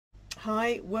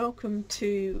Hi, welcome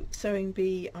to Sewing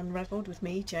Bee Unravelled with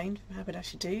me, Jane from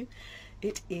Haberdasher.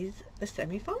 It is the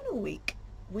semi-final week.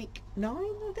 Week 9,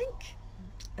 I think.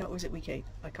 Or was it week 8?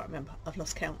 I can't remember. I've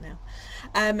lost count now.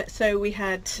 So we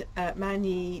had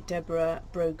Manny, Deborah,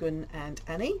 Brogan and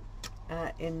Annie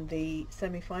in the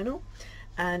semi-final.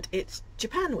 And it's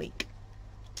Japan week.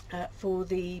 For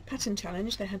the pattern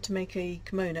challenge, they had to make a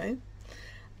kimono.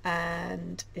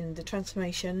 And in the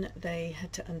transformation, they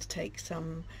had to undertake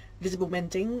some visible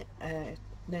mending,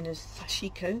 known as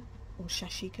Sashiko or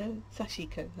Sashiko,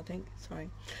 I think. Sorry.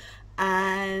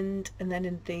 And then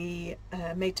in the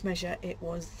made to measure, it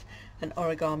was an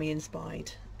origami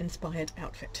inspired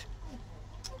outfit.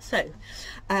 So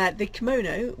the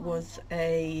kimono was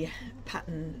a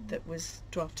pattern that was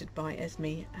drafted by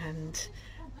Esme and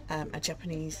a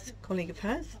Japanese colleague of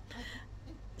hers.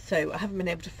 So I haven't been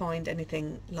able to find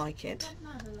anything like it.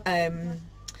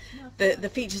 The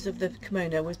features of the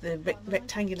kimono was the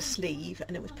rectangular sleeve,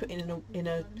 and it was put in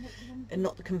a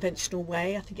not the conventional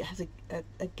way. I think it has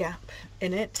a gap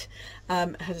in it.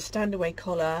 It has a stand-away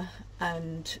collar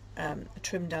and a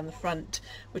trim down the front,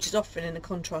 which is often in a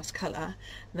contrast colour,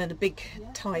 and then a big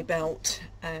tie belt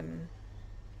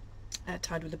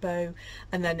tied with a bow,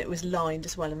 and then it was lined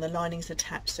as well, and the lining's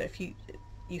attached. So if you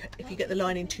get the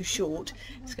lining too short,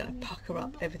 it's going to pucker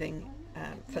up everything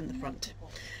from the front.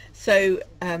 So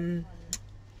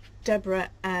Deborah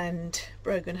and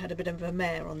Brogan had a bit of a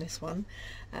mare on this one.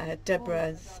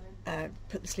 Deborah's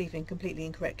put the sleeve in completely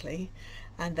incorrectly,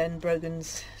 and then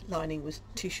Brogan's lining was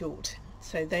too short.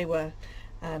 So they were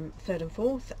third and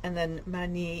fourth, and then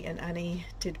Manny and Annie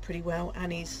did pretty well.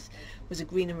 Annie's was a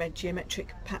green and red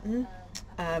geometric pattern,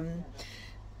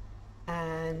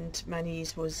 and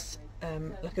Manny's was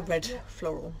like a red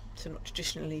floral, so not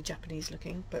traditionally Japanese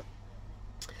looking. But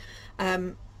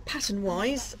pattern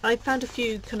wise, I found a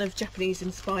few kind of Japanese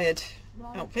inspired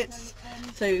outfits.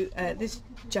 So this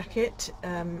jacket,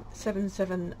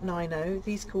 7790,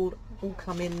 these all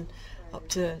come in up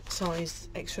to size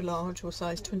extra large or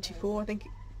size 24, I think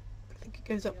it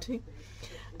goes up to.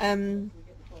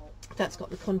 That's got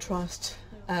the contrast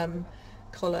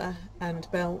collar and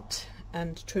belt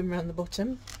and trim around the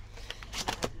bottom.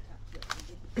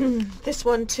 This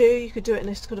one too, you could do it in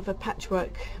a sort of a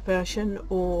patchwork version,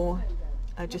 or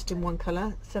just in one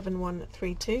colour,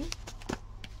 7132.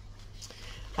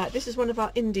 This is one of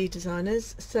our indie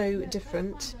designers, So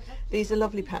Different. These are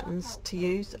lovely patterns to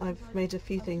use. I've made a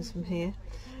few things from here.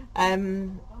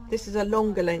 This is a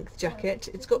longer length jacket.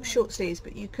 It's got short sleeves,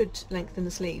 but you could lengthen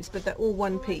the sleeves, but they're all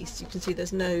one piece. You can see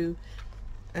there's no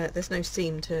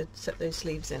seam to set those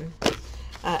sleeves in.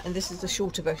 And this is the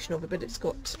shorter version of it, but it's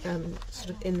got sort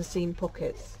of in the seam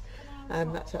pockets.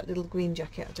 That's that little green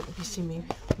jacket. I don't know if you see me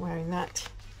wearing that.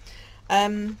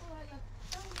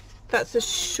 That's a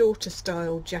shorter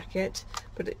style jacket,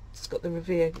 but it's got the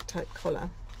Revere type collar.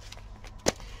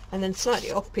 And then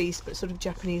slightly off piece, but sort of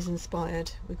Japanese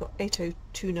inspired, we've got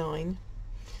 8029.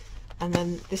 And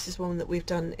then this is one that we've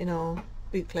done in our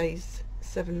boucles,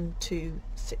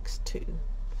 7262.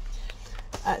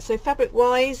 So fabric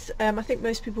wise, I think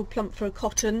most people plump for a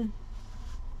cotton,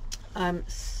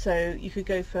 so you could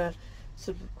go for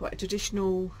sort of quite a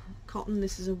traditional cotton.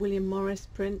 This is a William Morris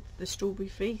print, the Strawberry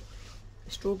Thief.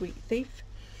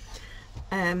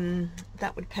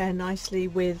 That would pair nicely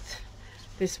with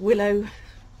this willow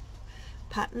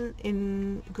pattern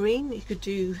in green. You could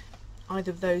do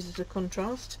either of those as a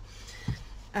contrast.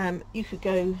 You could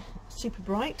go super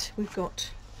bright. We've got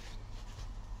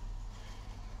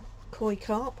koi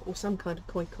carp, or some kind of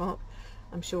koi carp.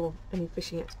 I'm sure any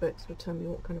fishing experts will tell me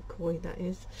what kind of koi that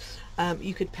is.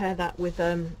 You could pair that with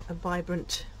a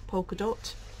vibrant polka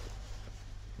dot,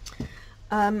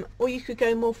 or you could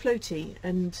go more floaty,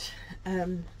 and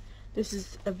this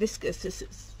is a viscose. This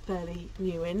is fairly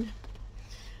new in.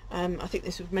 I think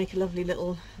this would make a lovely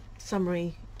little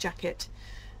summery jacket,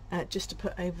 just to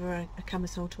put over a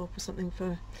camisole top or something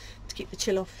to keep the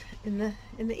chill off in the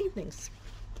evenings.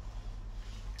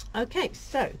 Okay,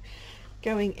 so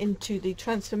going into the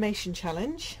transformation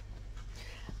challenge,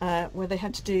 where they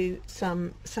had to do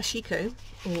some Sashiko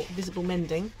or visible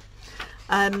mending.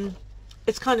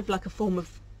 It's kind of like a form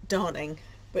of darning,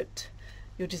 but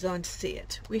you're designed to see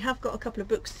it. We have got a couple of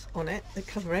books on it that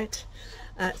cover it.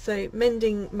 So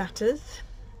Mending Matters,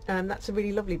 that's a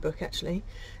really lovely book actually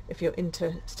if you're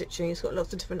into stitching. It's got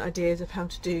lots of different ideas of how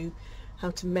to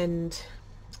mend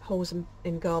holes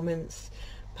in garments,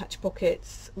 patch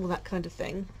pockets, all that kind of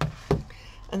thing.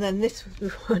 And then this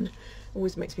one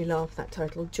always makes me laugh, that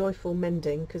title, Joyful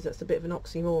Mending, because that's a bit of an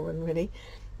oxymoron really.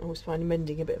 I always find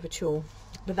mending a bit of a chore,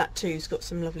 but that too's got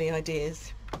some lovely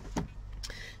ideas.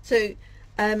 So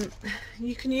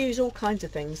You can use all kinds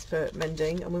of things for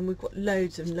mending. I mean, we've got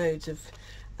loads and loads of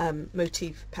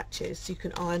motif patches. You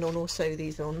can iron on or sew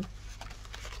these on.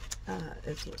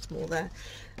 There's lots more there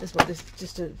as well. This is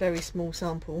just a very small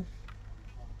sample.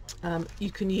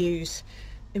 You can use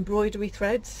embroidery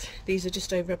threads. These are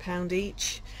just over £1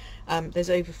 each. There's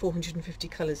over 450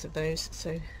 colours of those,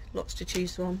 so lots to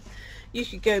choose from. You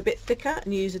could go a bit thicker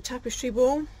and use a tapestry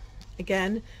ball.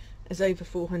 Again, there's over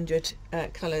 400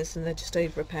 colours, and they're just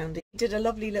over £1 each. Did a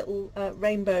lovely little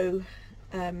rainbow,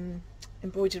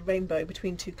 embroidered rainbow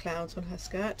between two clouds on her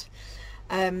skirt.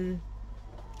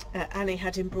 Annie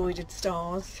had embroidered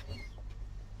stars.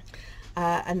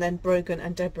 And then Brogan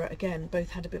and Deborah again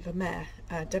both had a bit of a mare.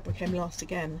 Deborah came last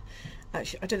again. I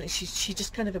don't think she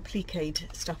just kind of appliqued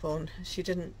stuff on. She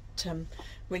didn't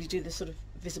really do the sort of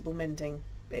visible mending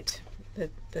bit, the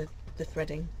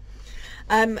threading.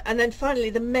 And then finally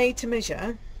the made to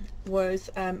measure was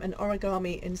an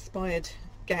origami inspired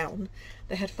gown.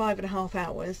 They had 5.5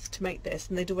 hours to make this,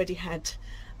 and they'd already had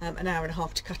an hour and a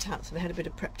half to cut out, so they had a bit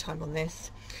of prep time on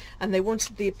this. And they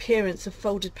wanted the appearance of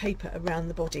folded paper around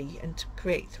the body and to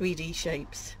create 3D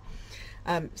shapes.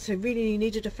 So really you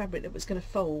needed a fabric that was going to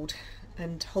fold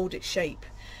and hold its shape.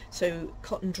 So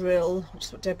cotton drill, which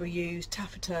is what Deborah used,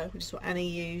 taffeta, which is what Annie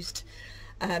used.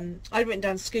 I'd written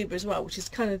down scuba as well, which is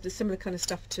kind of the similar kind of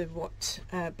stuff to what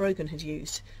Brogan had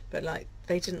used, but like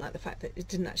they didn't like the fact that it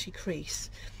didn't actually crease,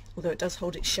 although it does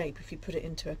hold its shape. If you put it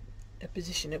into a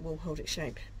position, it will hold its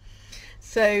shape.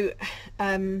 So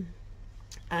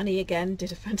Annie again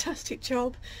did a fantastic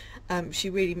job. She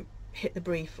really hit the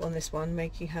brief on this one,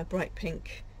 making her bright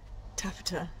pink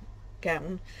taffeta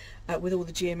gown with all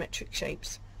the geometric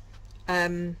shapes.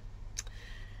 Deborah's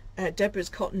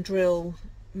cotton drill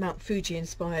Mount Fuji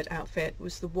inspired outfit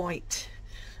was the white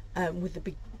with the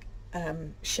big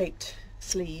shaped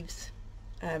sleeves,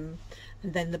 and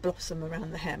then the blossom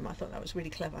around the hem. I thought that was really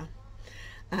clever.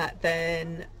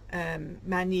 Then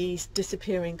Manyi's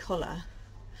disappearing collar,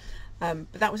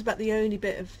 but that was about the only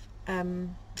bit of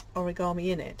origami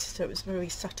in it, so it was very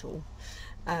subtle.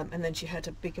 And then she had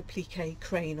a big applique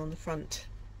crane on the front,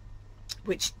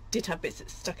 which did have bits that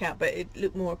stuck out, but it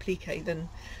looked more applique than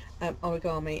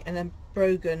origami. And then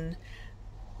Brogan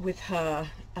with her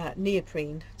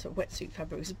neoprene sort of wetsuit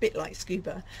fabric was a bit like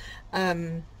scuba,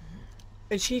 and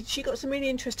she got some really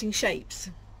interesting shapes,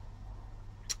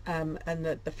 and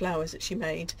the flowers that she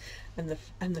made and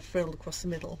the frill across the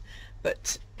middle,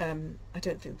 but I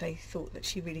don't think they thought that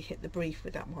she really hit the brief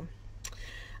with that one.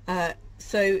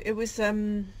 So it was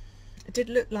it did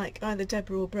look like either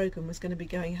Deborah or Brogan was going to be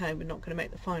going home and not going to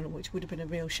make the final, which would have been a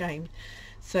real shame.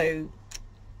 So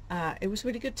it was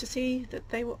really good to see that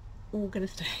they were all going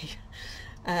to stay.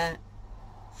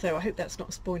 So I hope that's not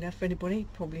a spoiler for anybody.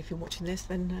 Probably if you're watching this,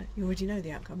 then you already know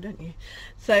the outcome, don't you?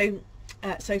 So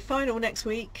so final next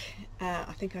week.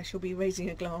 I think I shall be raising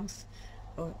a glass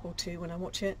or two when I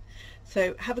watch it.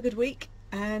 So have a good week,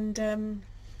 and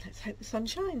let's hope the sun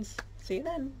shines. See you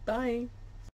then. Bye.